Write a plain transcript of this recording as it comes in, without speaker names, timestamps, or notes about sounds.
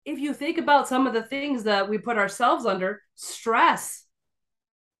if you think about some of the things that we put ourselves under, stress,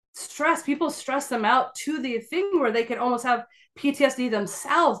 people stress them out to the thing where they can almost have PTSD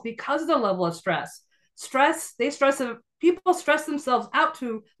themselves because of the level of stress. People stress themselves out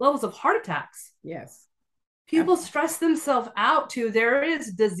to levels of heart attacks. Yes. People stress themselves out to there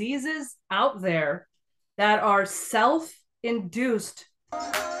is diseases out there that are self-induced.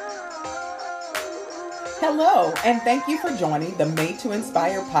 Hello, and thank you for joining the Made to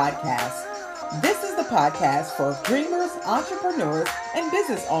Inspire podcast. This is the podcast for dreamers, entrepreneurs, and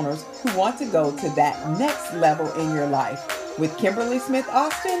business owners who want to go to that next level in your life with Kimberly Smith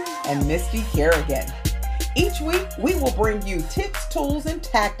Austin and Misty Kerrigan. Each week, we will bring you tips, tools, and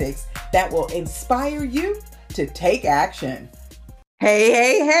tactics that will inspire you to take action.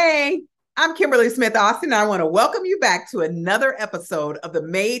 Hey. I'm Kimberly Smith Austin, and I want to welcome you back to another episode of the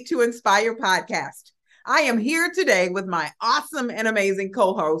Made to Inspire podcast. I am here today with my awesome and amazing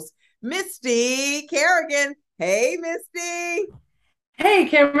co-host, Misty Kerrigan. Hey, Misty. Hey,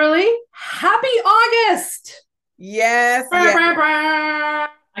 Kimberly. Happy August. Yes. I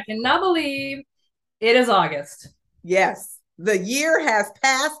cannot believe it is August. Yes. The year has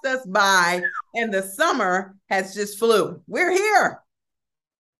passed us by and the summer has just flew. We're here.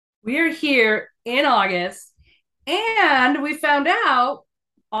 We're here in August, and we found out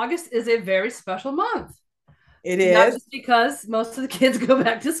August is a very special month. It is. Not just because most of the kids go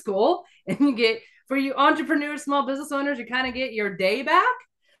back to school and you get, for you entrepreneurs, small business owners, you kind of get your day back.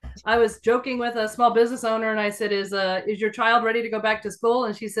 I was joking with a small business owner and I said, is your child ready to go back to school?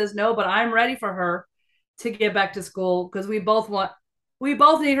 And she says, no, but I'm ready for her to get back to school because we both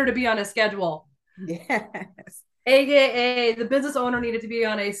need her to be on a schedule. Yes. AKA the business owner needed to be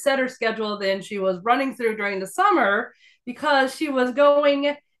on a setter schedule than she was running through during the summer because she was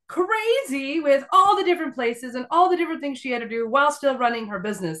going crazy with all the different places and all the different things she had to do while still running her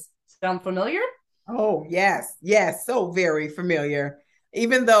business. Sound familiar? Oh, yes. So very familiar.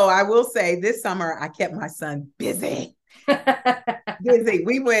 Even though I will say this summer, I kept my son busy. Busy.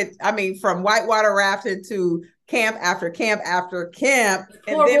 We went, from whitewater rafting to camp after camp after camp.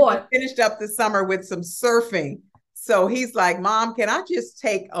 And then we finished up the summer with some surfing. So he's like, Mom, can I just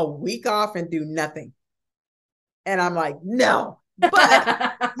take a week off and do nothing? And I'm like, no,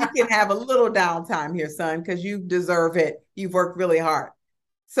 but you can have a little downtime here, son, because you deserve it. You've worked really hard.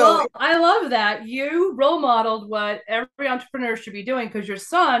 So I love that you role modeled what every entrepreneur should be doing because your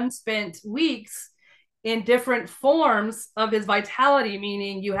son spent weeks in different forms of his vitality,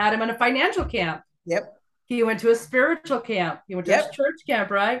 meaning you had him in a financial camp. Yep. He went to a spiritual camp. He went to a church camp,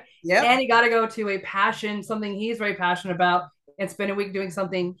 right? Yep. And he got to go to a passion, something he's very passionate about, and spend a week doing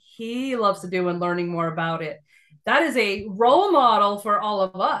something he loves to do and learning more about it. That is a role model for all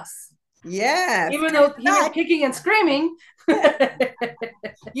of us. Yes. Even though he was kicking and screaming.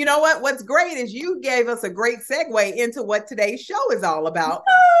 You know what? What's great is you gave us a great segue into what today's show is all about.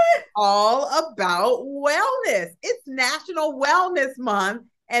 All about wellness. It's National Wellness Month.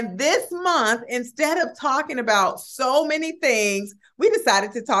 And this month, instead of talking about so many things, we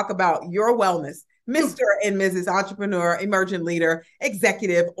decided to talk about your wellness, Mr. and Mrs. Entrepreneur, Emergent Leader,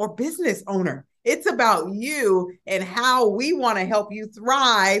 Executive, or Business Owner. It's about you and how we want to help you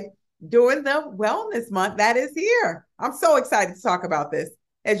thrive during the Wellness Month that is here. I'm so excited to talk about this.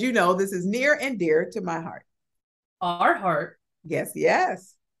 As you know, this is near and dear to my heart. Our heart. Yes.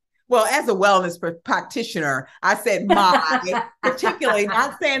 Well, as a wellness practitioner, I said my, particularly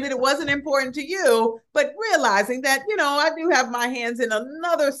not saying that it wasn't important to you, but realizing that, I do have my hands in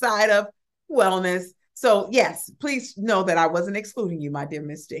another side of wellness. So yes, please know that I wasn't excluding you, my dear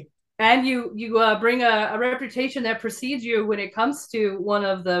Misty. And you bring a reputation that precedes you when it comes to one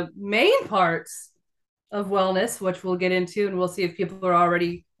of the main parts of wellness, which we'll get into, and we'll see if people are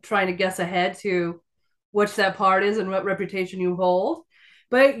already trying to guess ahead to which that part is and what reputation you hold.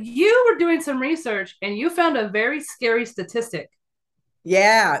 But you were doing some research and you found a very scary statistic.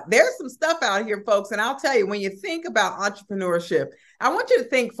 Yeah, there's some stuff out here, folks. And I'll tell you, when you think about entrepreneurship, I want you to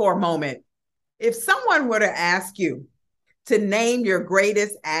think for a moment. If someone were to ask you to name your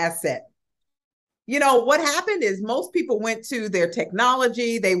greatest asset, what happened is most people went to their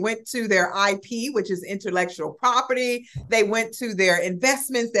technology. They went to their IP, which is intellectual property. They went to their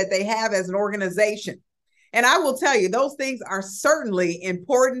investments that they have as an organization. And I will tell you, those things are certainly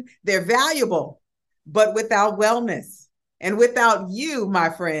important. They're valuable, but without wellness and without you, my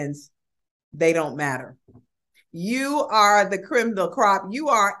friends, they don't matter. You are the creme de la crop. You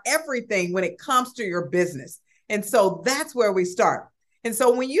are everything when it comes to your business. And so that's where we start. And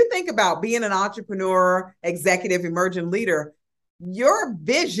so when you think about being an entrepreneur, executive, emergent leader, your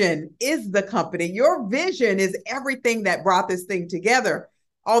vision is the company. Your vision is everything that brought this thing together.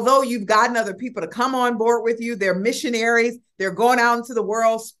 Although you've gotten other people to come on board with you, they're missionaries, they're going out into the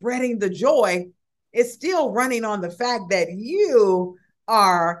world spreading the joy, it's still running on the fact that you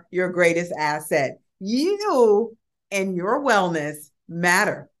are your greatest asset. You and your wellness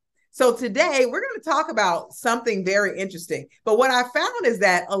matter. So today we're going to talk about something very interesting. But what I found is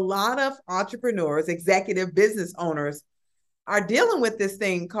that a lot of entrepreneurs, executive business owners, are dealing with this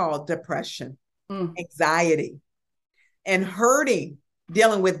thing called depression, anxiety, and hurting,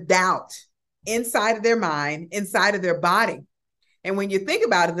 dealing with doubt inside of their mind, inside of their body. And when you think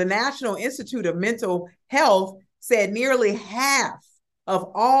about it, the National Institute of Mental Health said nearly half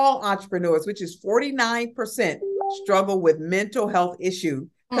of all entrepreneurs, which is 49%, struggle with mental health issues,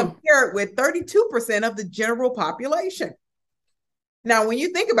 compared with 32% of the general population. Now, when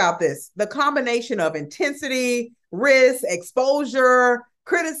you think about this, the combination of intensity, risk, exposure,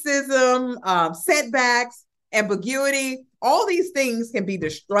 criticism, setbacks, ambiguity, all these things can be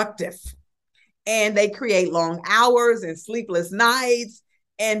destructive. And they create long hours and sleepless nights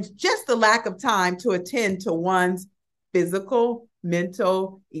and just the lack of time to attend to one's physical,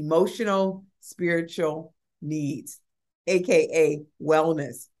 mental, emotional, spiritual needs, AKA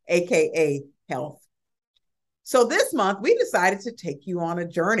wellness, AKA health. So this month, we decided to take you on a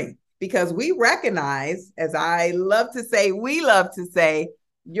journey because we recognize, as I love to say, we love to say,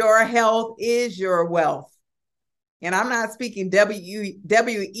 your health is your wealth. And I'm not speaking W-E-A-L-T-H,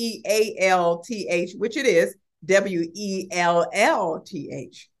 which it is, W-E-L-L-T-H.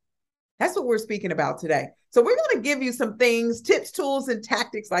 That's what we're speaking about today. So we're going to give you some things, tips, tools, and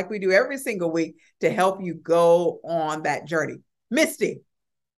tactics like we do every single week to help you go on that journey. Misty,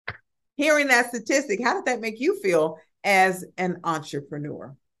 hearing that statistic, how did that make you feel as an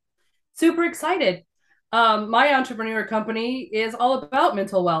entrepreneur? Super excited. My entrepreneur company is all about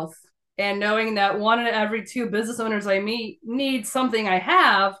mental wealth. And knowing that 1 in every 2 business owners I meet needs something I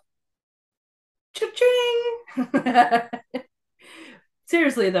have, cha-ching.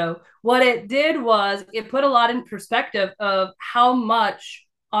 Seriously, though, what it did was it put a lot in perspective of how much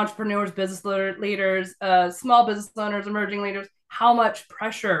entrepreneurs, business leaders, small business owners, emerging leaders, how much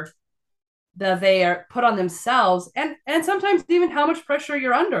pressure that they are put on themselves, and sometimes even how much pressure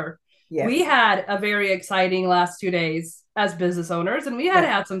you're under. Yes. We had a very exciting last 2 days as business owners, and we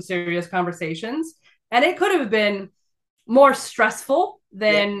had some serious conversations, and it could have been more stressful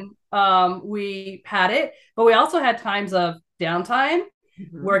than we had it, but we also had times of downtime,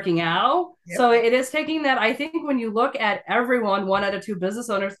 working out. So it is taking that. I think when you look at everyone, 1 out of 2 business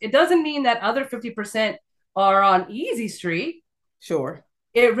owners, it doesn't mean that other 50% are on easy street. Sure.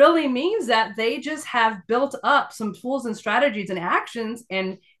 It really means that they just have built up some tools and strategies and actions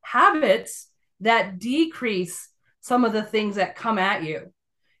and habits that decrease some of the things that come at you.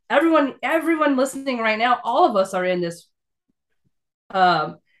 Everyone listening right now, all of us are in this,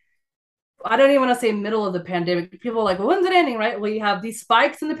 I don't even want to say middle of the pandemic. People are like, well, when's it ending, right? Well, you have these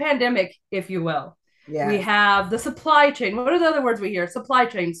spikes in the pandemic, if you will. Yeah. We have the supply chain. What are the other words we hear? Supply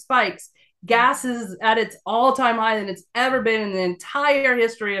chain, spikes. Gas is at its all-time high than it's ever been in the entire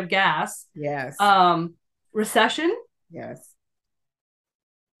history of gas. Yes. Recession. Yes.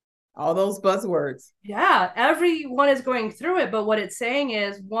 All those buzzwords. Yeah, everyone is going through it, but what it's saying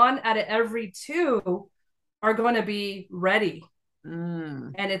is 1 out of every 2 are going to be ready.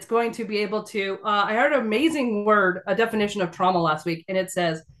 And it's going to be able to, I heard an amazing word, a definition of trauma last week, and it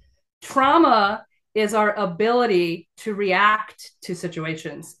says, trauma is our ability to react to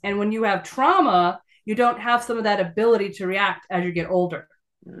situations. And when you have trauma, you don't have some of that ability to react as you get older.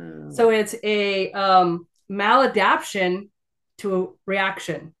 So it's a maladaptation to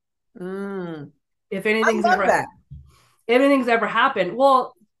reaction. If anything's ever happened.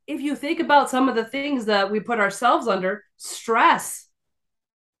 Well, if you think about some of the things that we put ourselves under, stress,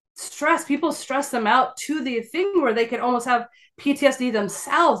 people stress them out to the thing where they can almost have PTSD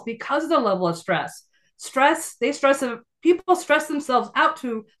themselves because of the level of stress. People stress themselves out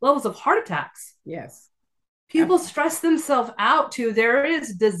to levels of heart attacks. Yes. People stress themselves out to, there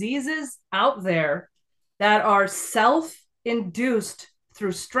is diseases out there that are self-induced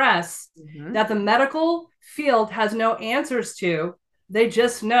through stress that the medical field has no answers to. They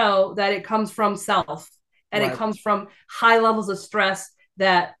just know that it comes from self and it comes from high levels of stress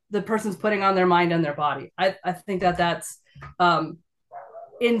that the person's putting on their mind and their body. I think that that's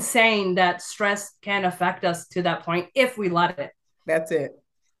insane that stress can affect us to that point if we let it. That's it.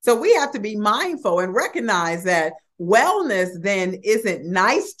 So we have to be mindful and recognize that wellness then isn't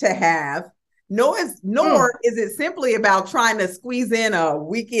nice to have, nor is it simply about trying to squeeze in a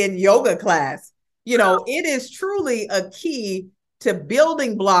weekend yoga class. You know, it is truly a key to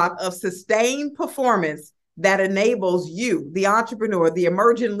building block of sustained performance that enables you, the entrepreneur, the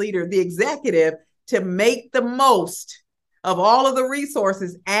emerging leader, the executive, to make the most of all of the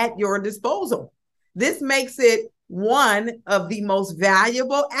resources at your disposal. This makes it one of the most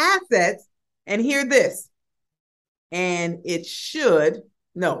valuable assets. And hear this, and it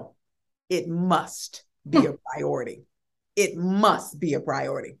must be a priority. It must be a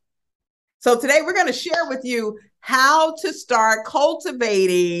priority. So today we're going to share with you how to start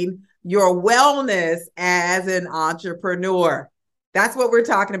cultivating your wellness as an entrepreneur. That's what we're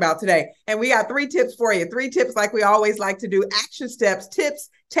talking about today. And we got 3 tips for you. 3 tips like we always like to do. Action steps, tips,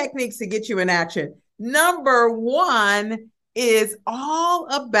 techniques to get you in action. Number 1 is all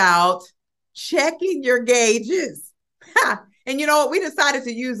about checking your gauges. And you know what? We decided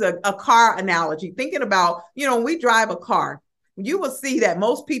to use a car analogy, thinking about, when we drive a car, you will see that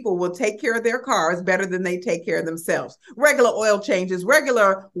most people will take care of their cars better than they take care of themselves. Regular oil changes,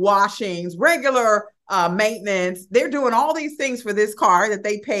 regular washings, regular maintenance. They're doing all these things for this car that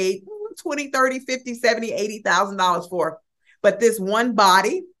they paid $20, $30, $50, $70, $80,000 for. But this one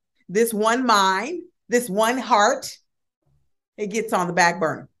body, this one mind, this one heart, it gets on the back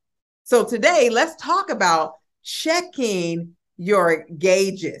burner. So today, let's talk about checking your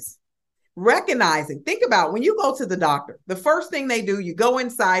gauges. Recognizing, think about when you go to the doctor, the first thing they do, you go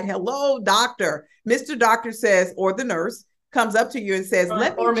inside, hello, doctor. Mr. Doctor says, or the nurse comes up to you and says,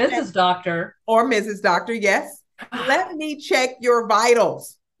 or Mrs. Doctor. Or Mrs. Doctor, yes. Let me check your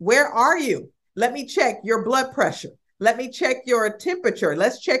vitals. Where are you? Let me check your blood pressure. Let me check your temperature.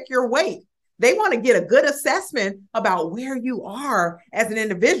 Let's check your weight. They want to get a good assessment about where you are as an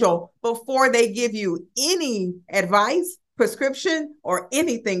individual before they give you any advice, prescription, or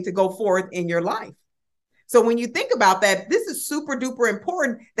anything to go forth in your life. So when you think about that, this is super duper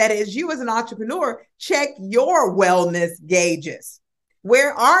important that as you as an entrepreneur, check your wellness gauges.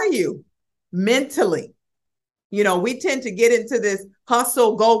 Where are you mentally? We tend to get into this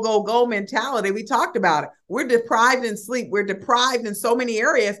hustle, go, go, go mentality. We talked about it. We're deprived in sleep. We're deprived in so many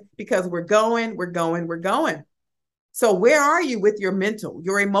areas because we're going. So where are you with your mental,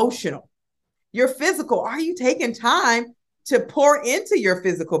 your emotional, your physical? Are you taking time to pour into your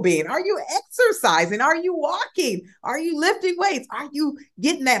physical being? Are you exercising? Are you walking? Are you lifting weights? Are you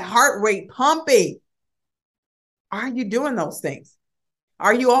getting that heart rate pumping? Are you doing those things?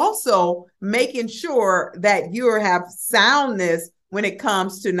 Are you also making sure that you have soundness when it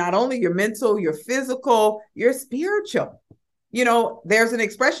comes to not only your mental, your physical, your spiritual? There's an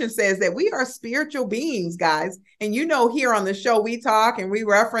expression says that we are spiritual beings, guys. And here on the show, we talk and we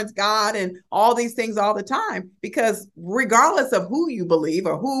reference God and all these things all the time, because regardless of who you believe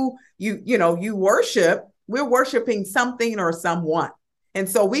or who you worship, we're worshiping something or someone. And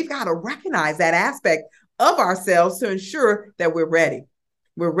so we've got to recognize that aspect of ourselves to ensure that we're ready.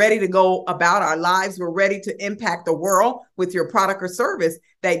 We're ready to go about our lives. We're ready to impact the world with your product or service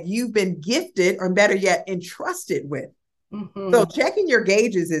that you've been gifted, or better yet, entrusted with. Mm-hmm. So checking your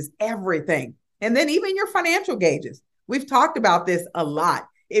gauges is everything. And then even your financial gauges. We've talked about this a lot.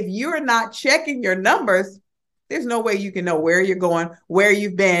 If you're not checking your numbers, there's no way you can know where you're going, where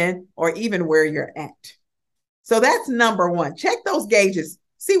you've been, or even where you're at. So that's number 1. Check those gauges.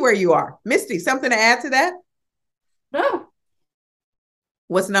 See where you are. Misty, something to add to that? No.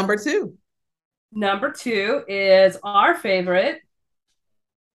 What's number 2? Number 2 is our favorite,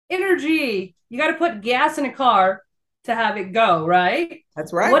 energy. You got to put gas in a car to have it go, right?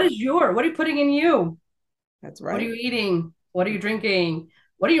 That's right. What are you putting in you? That's right. What are you eating? What are you drinking?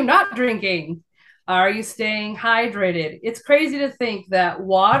 What are you not drinking? Are you staying hydrated? It's crazy to think that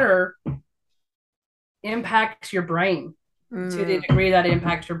water impacts your brain to the degree that it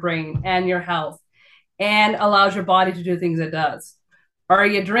impacts your brain and your health and allows your body to do things it does. Are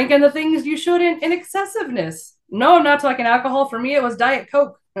you drinking the things you shouldn't in excessiveness? No, I'm not talking alcohol. For me, it was Diet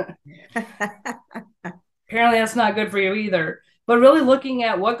Coke. Apparently that's not good for you either. But really looking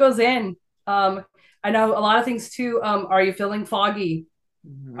at what goes in. I know a lot of things too. Are you feeling foggy?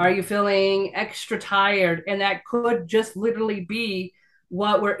 Mm-hmm. Are you feeling extra tired? And that could just literally be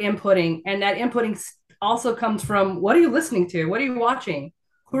what we're inputting. And that inputting also comes from, what are you listening to? What are you watching?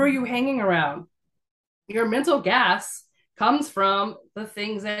 Who are you hanging around? Your mental gas comes from the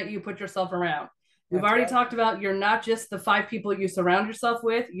things that you put yourself around. We've already talked about, you're not just the 5 people you surround yourself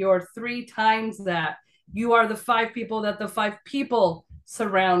with, you're 3 times that. You are the 5 people that the 5 people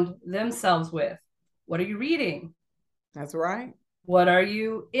surround themselves with. What are you reading? That's right. What are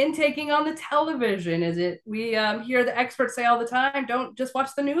you intaking on the television? We hear the experts say all the time, don't just watch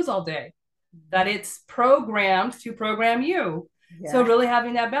the news all day, that it's programmed to program you. So Yeah. really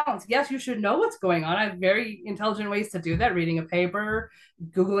having that balance. Yes, you should know what's going on. I have very intelligent ways to do that, reading a paper,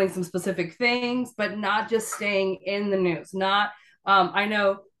 Googling some specific things, but not just staying in the news. Not I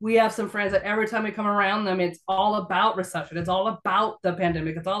know we have some friends that every time we come around them, it's all about recession. It's all about the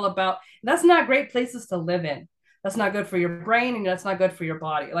pandemic. It's all about, that's not great places to live in. That's not good for your brain and that's not good for your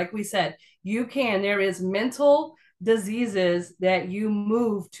body. Like we said, there is mental diseases that you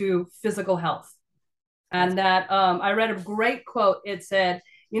move to physical health. That's And that I read a great quote. It said,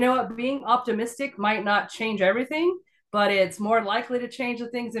 you know what, being optimistic might not change everything, but it's more likely to change the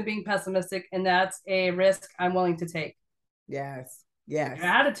things than being pessimistic. And that's a risk I'm willing to take. yes. Your Yes.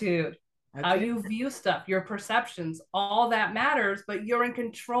 attitude, That's how it. you view stuff, your perceptions, all that matters, but you're in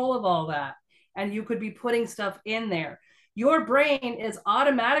control of all that. And you could be putting stuff in there. Your brain is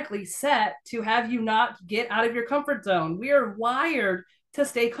automatically set to have you not get out of your comfort zone. We are wired to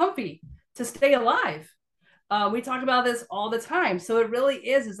stay comfy, to stay alive. We talk about this all the time. So it really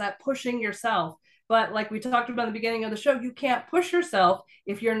is that pushing yourself. But like we talked about in the beginning of the show, you can't push yourself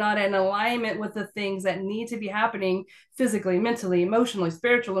if you're not in alignment with the things that need to be happening physically, mentally, emotionally,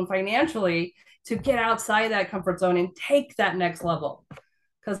 spiritually, and financially to get outside that comfort zone and take that next level.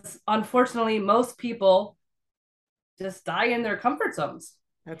 Because unfortunately, most people just die in their comfort zones.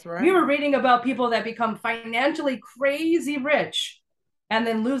 That's We right. were reading about people that become financially crazy rich and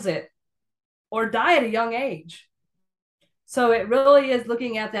then lose it or die at a young age. So it really is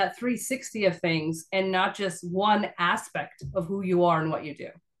looking at that 360 of things and not just one aspect of who you are and what you do.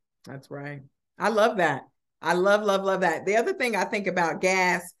 That's right. I love that. I love that. The other thing I think about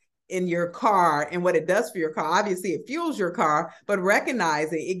gas in your car and what it does for your car, obviously it fuels your car, but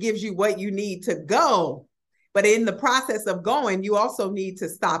recognizing it gives you what you need to go. But in the process of going, you also need to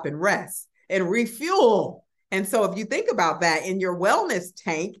stop and rest and refuel. And so if you think about that in your wellness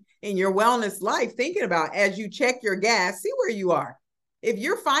tank, in your wellness life, thinking about as you check your gas, see where you are. If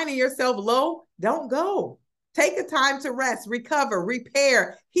you're finding yourself low, don't go. Take a time to rest, recover,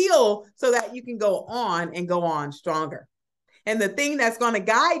 repair, heal so that you can go on and go on stronger. And the thing that's going to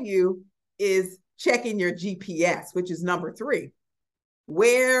guide you is checking your GPS, which is number 3.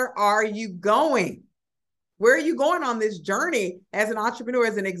 Where are you going? Where are you going on this journey as an entrepreneur,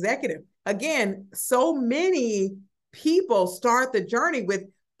 as an executive? Again, so many people start the journey with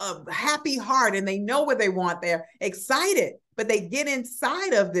a happy heart and they know what they want. They're excited, but they get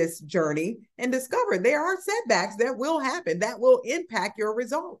inside of this journey and discover there are setbacks that will happen that will impact your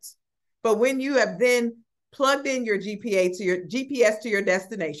results. But when you have then plugged in your GPS to your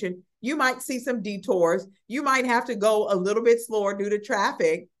destination, you might see some detours. You might have to go a little bit slower due to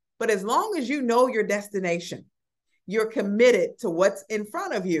traffic. But as long as you know your destination, you're committed to what's in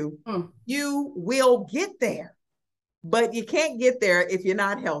front of you, you will get there. But you can't get there if you're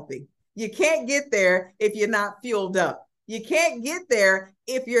not healthy. You can't get there if you're not fueled up. You can't get there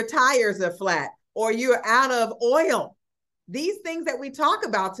if your tires are flat or you're out of oil. These things that we talk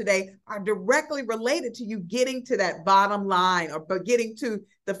about today are directly related to you getting to that bottom line or getting to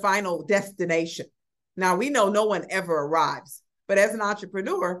the final destination. Now, we know no one ever arrives, but as an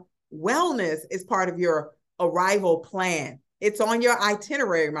entrepreneur, wellness is part of your arrival plan. It's on your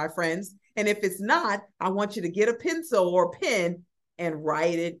itinerary, my friends. And if it's not, I want you to get a pencil or pen and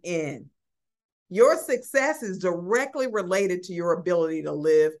write it in. Your success is directly related to your ability to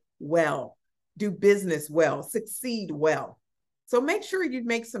live well, do business well, succeed well. So make sure you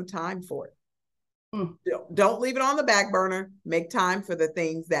make some time for it. Don't leave it on the back burner. Make time for the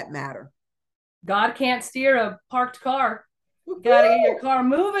things that matter. God can't steer a parked car. You got to get your car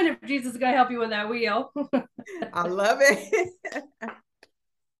moving if Jesus is going to help you with that wheel. I love it.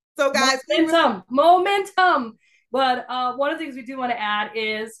 So guys, momentum. But one of the things we do want to add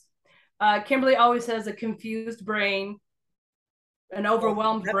is Kimberly always says a confused brain, an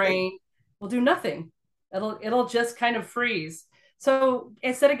overwhelmed brain will do nothing. It'll just kind of freeze. So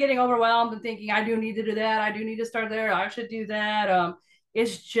instead of getting overwhelmed and thinking, I do need to do that, I do need to start there, I should do that,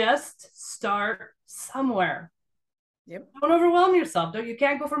 it's just start somewhere. Yep. Don't overwhelm yourself. You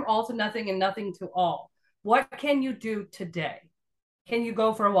can't go from all to nothing and nothing to all. What can you do today? Can you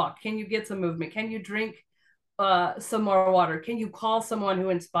go for a walk? Can you get some movement? Can you drink some more water? Can you call someone who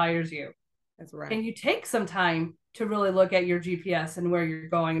inspires you? That's right. Can you take some time to really look at your GPS and where you're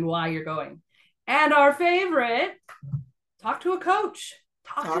going and why you're going? And our favorite, talk to a coach.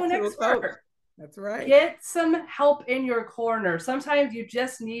 Talk to an expert. That's right. Get some help in your corner. Sometimes you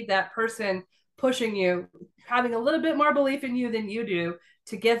just need that person pushing you, having a little bit more belief in you than you do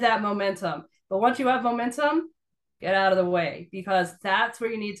to get that momentum. But once you have momentum, get out of the way because that's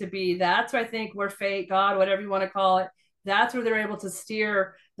where you need to be. That's where I think where fate, God, whatever you want to call it, That's where they're able to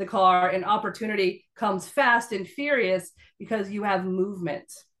steer the car, and opportunity comes fast and furious because you have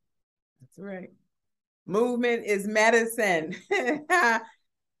movement. That's right. Movement is medicine.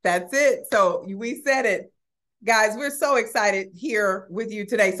 That's it. So we said it. Guys, we're so excited here with you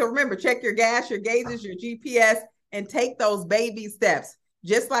today. So remember, check your gas, your gauges, your GPS, and take those baby steps.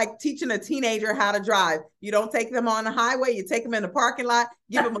 Just like teaching a teenager how to drive. You don't take them on the highway, you take them in the parking lot,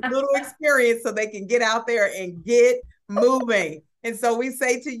 give them a little experience so they can get out there and get moving. And so we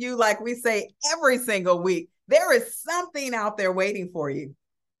say to you, like we say every single week, there is something out there waiting for you.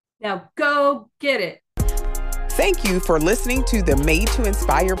 Now go get it. Thank you for listening to the Made to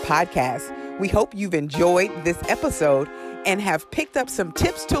Inspire podcast. We hope you've enjoyed this episode and have picked up some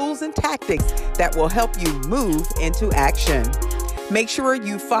tips, tools, and tactics that will help you move into action. Make sure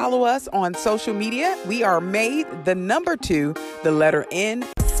you follow us on social media. We are Made, the number 2, the letter N,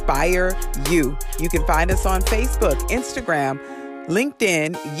 Inspire You. You can find us on Facebook, Instagram,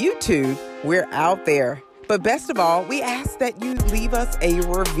 LinkedIn, YouTube. We're out there. But best of all, we ask that you leave us a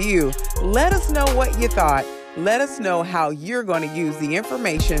review. Let us know what you thought. Let us know how you're going to use the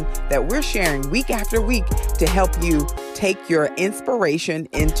information that we're sharing week after week to help you take your inspiration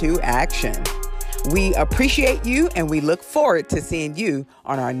into action. We appreciate you and we look forward to seeing you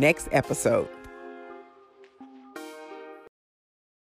on our next episode.